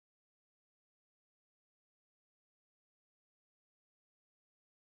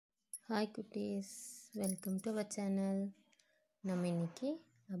Hi cuties, welcome to our channel. நம்ம இன்னைக்கு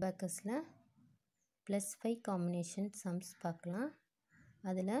Abacusல +5 combination sums பார்க்கலாம்.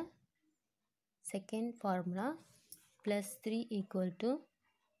 அதில் second formula +3 equal to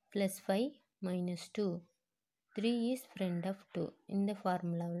 +5 minus 2. 3 is friend of 2. இந்த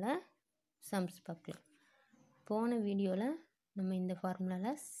ஃபார்முலாவில் sums பார்க்கலாம். போன வீடியோவில் நம்ம இந்த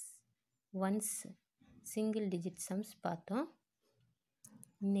ஃபார்முலாவில் ஒன்ஸ் single digit sums பார்த்தோம்.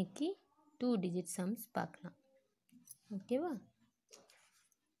 இன்னைக்கு 2 digit sums பார்க்கலாம். ஓகேவா?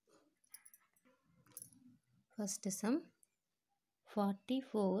 First sum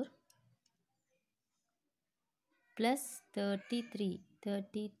 44 plus 33.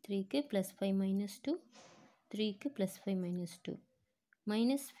 33க்கு +5 minus 2, 3க்கு +5 minus 2.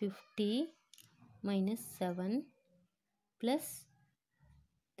 minus 50 minus 7 plus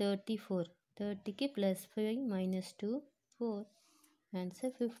 34. 30க்கு +5 minus 2, 4. Answer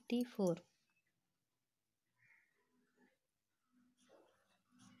 54.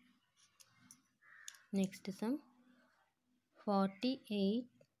 Next sum 48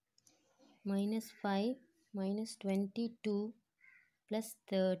 minus 5 minus 22 plus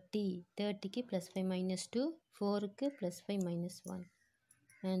 30. 30க்கு +5 minus 2, 4க்கு +5 minus 1.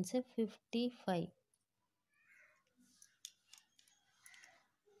 Answer 55.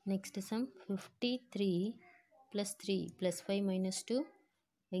 Next sum 53 plus 3 plus 5 minus 2.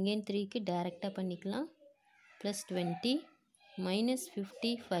 Again 3க்கு டைரக்டா பண்ணிக்கலாம். plus 20 minus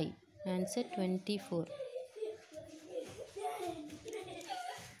 55. Answer 24.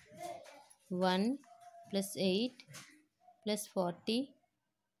 1 plus 8 plus 40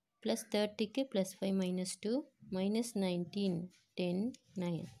 plus 30க்கு +5 minus 2 minus 19. 10,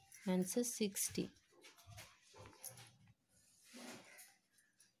 9. Answer 60.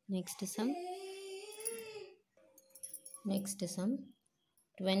 Next sum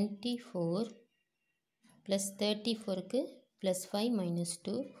 24 plus 34க்கு +5 minus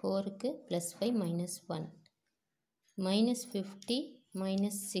 2, 4க்கு +5 minus 1. minus 50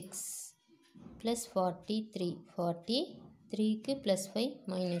 minus 6 plus 43. 43க்கு +5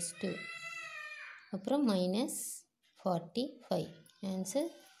 minus 2. அப்புறம் minus 45. Answer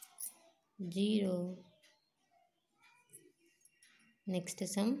 0. Next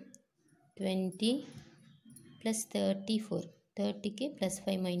sum 20 plus 34. 30க்கு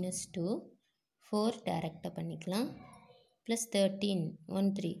 +5 minus 2, 4 டைரக்டா பண்ணிக்கலாம். plus 13, 1,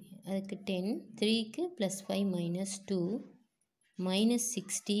 3. அதுக்கு 10, 3க்கு +5 minus 2, minus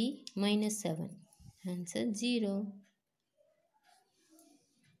 60 minus 7. Answer 0.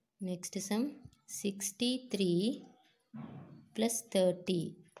 Next sum 63 plus 30.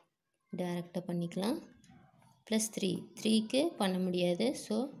 டைரக்டா பண்ணிக்கலாம். plus 3. 3க்கு பண்ண முடியாது.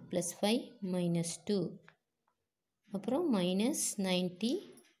 So +5 minus 2. அப்புறம் minus 90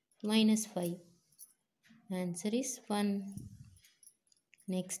 minus 5. Answer is 1.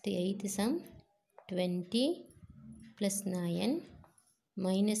 Next 8th sum 20 plus 9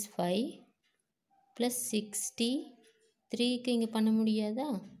 minus 5 plus 60. 3க்கு இங்கே பண்ண முடியாதா?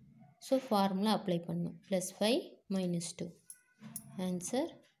 ஸோ ஃபார்முலா அப்ளை பண்ணும். +5 minus 2. Answer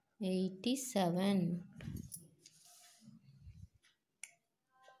 87.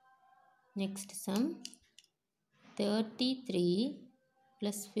 Next sum 33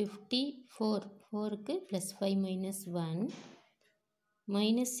 plus 54. 4க்கு +5 minus 1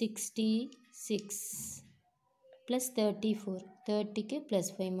 minus 66 plus 34. 30க்கு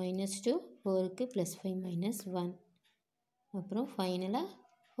 +5 minus 2, 4க்கு +5 minus 1. அப்புறம் ஃபைனலாக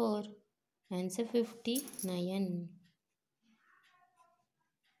 4. Answer 59.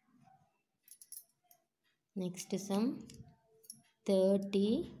 Next sum 30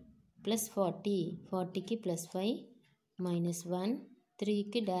 plus 40. 40க்கு +5 minus 1.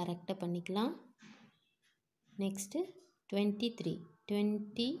 3க்கு டைரக்டா பண்ணிக்கலாம். நெக்ஸ்ட் 23.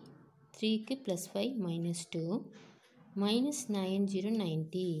 23க்கு +5 minus 2 minus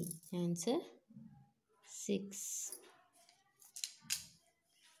 90. Answer 6.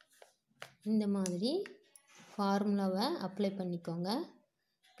 இந்த மாதிரி ஃபார்முலாவை அப்ளை பண்ணிக்கோங்க.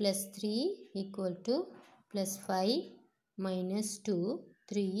 +3 equal to +5 minus 2.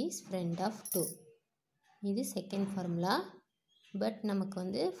 3 is friend of 2. இது செகண்ட் ஃபார்முலா. பட் நமக்கு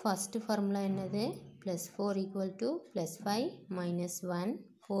வந்து ஃபர்ஸ்ட் ஃபார்முலா என்னது? +4 equal to +5 minus 1.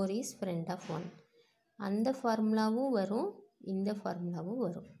 4 is friend of 1. அந்த ஃபார்முலாவும் வரும், இந்த ஃபார்முலாவும்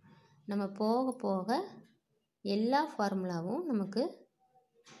வரும். நம்ம போக போக எல்லா ஃபார்முலாவும் நமக்கு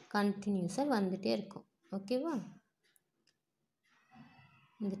கண்டினியூஸாக வந்துகிட்டே இருக்கும். ஓகேவா?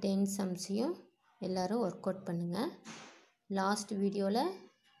 இந்த 10 சம்ஸையும் எல்லோரும் ஒர்க் அவுட் பண்ணுங்கள். லாஸ்ட் வீடியோவில்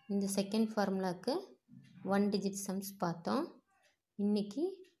இந்த செகண்ட் ஃபார்முலாவுக்கு 1 digit sums பார்த்தோம். இன்னைக்கு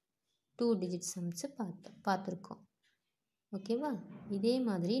 2 டிஜிட் சம்ஸு பார்த்துருக்கோம். ஓகேவா? இதே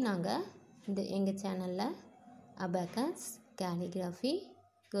மாதிரி நாங்கள் எங்கள் சேனலில் abacus, calligraphy,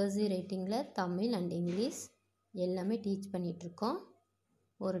 cursive ரைட்டிங்கில் Tamil and English எல்லாமே டீச் பண்ணிகிட்ருக்கோம்.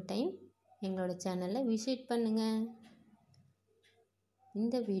 ஒரு டைம் எங்களோட சேனலை விசிட் பண்ணுங்கள்.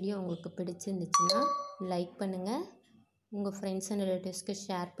 இந்த வீடியோ உங்களுக்கு பிடிச்சிருந்துச்சுன்னா லைக் பண்ணுங்கள், உங்கள் ஃப்ரெண்ட்ஸ் அண்ட் ரிலேட்டிவ்ஸ்க்கு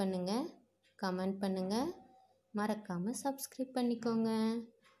ஷேர் பண்ணுங்கள், கமெண்ட் பண்ணுங்கள், மறக்காமல் சப்ஸ்கிரைப் பண்ணிக்கோங்க.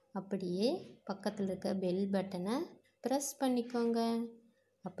 அப்படியே பக்கத்தில் இருக்க பெல் பட்டனை ப்ரெஸ் பண்ணிக்கோங்க.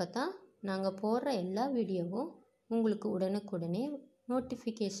 அப்போ தான் நாங்கள் போடுற எல்லா வீடியோவும் உங்களுக்கு உடனுக்குடனே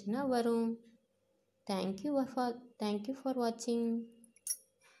நோட்டிஃபிகேஷனாக வரும். தேங்க்யூ ஃபார் வாட்சிங்.